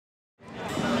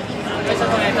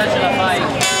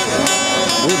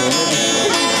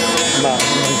Ma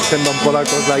mi sembra un po' la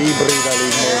cosa ibrida lì.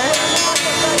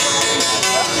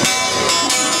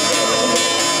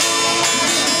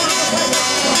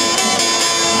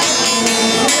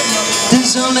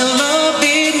 There's only love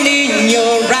in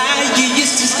your eyes. You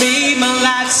used to make my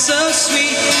life so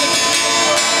sweet.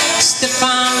 Step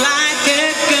on like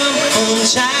a gun,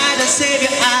 try to save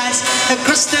your eyes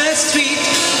across the street.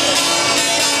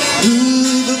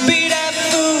 Ooh, the beat up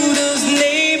food whose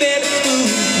name it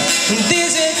food.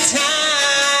 This is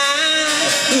time.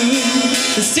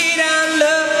 Ooh, sit down,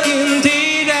 look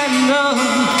indeed and know.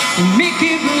 Make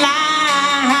it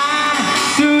blind.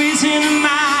 The reason my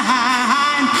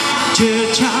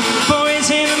church of boys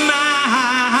in my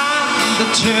heart. The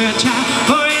church of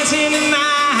boys in my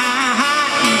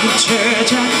heart. The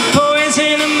church of boys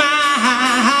in my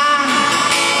heart.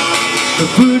 The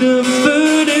voodoo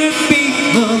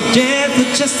people, death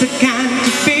is just a kind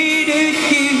of faded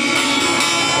you.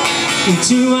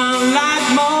 Into our life,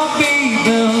 more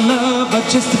people love, but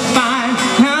just to find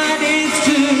how it's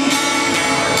true.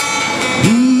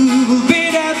 Who will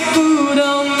be that food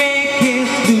or make it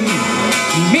through?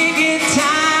 Make it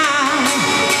time.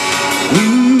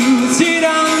 Ooh, sit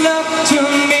on up to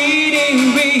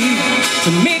meeting we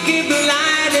to make it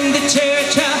blind in the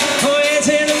church of boys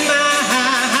in my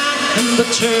heart. In the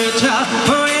church of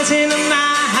boys in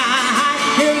my heart.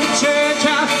 In the church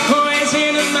of boys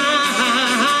in my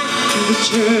heart. In the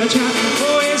church of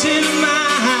boys in my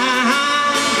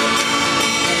heart.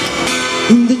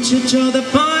 In the church of the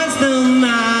boys the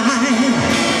mind.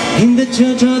 In the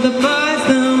church of the boys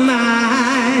the mind.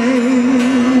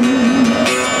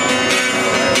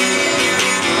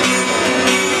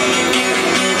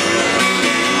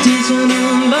 There's no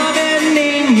loving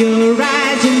in your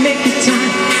eyes. You make it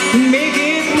time, make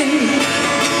it new.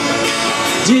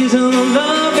 There's no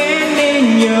loving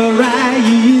in your eyes.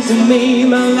 You used to make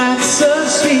my life so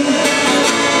sweet.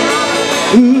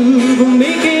 Ooh,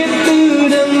 make it through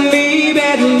to me,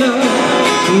 better love.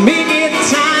 Make it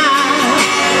time.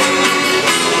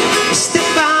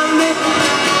 Step on it,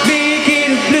 make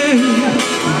it blue.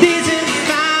 This is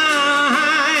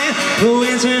fine.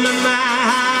 Boys in my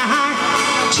heart.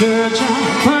 Church of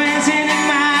boys in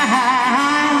my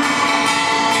heart.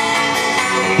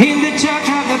 In the church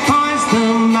of the boys the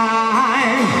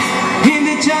mind. In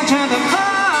the church of the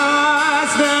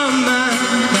boys the mind.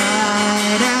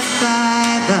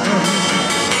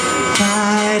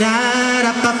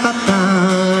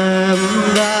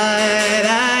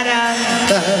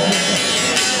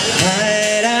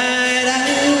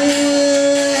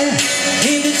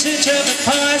 In the church of the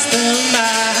boys the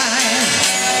mind.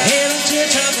 In the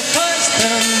church of the boys the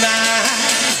mind.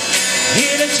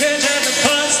 In the church of the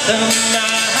boys the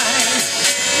mind.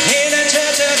 In the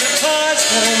church of the boys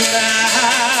the mind.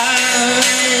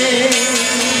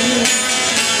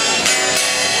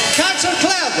 Calcio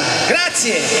Club,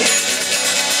 grazie.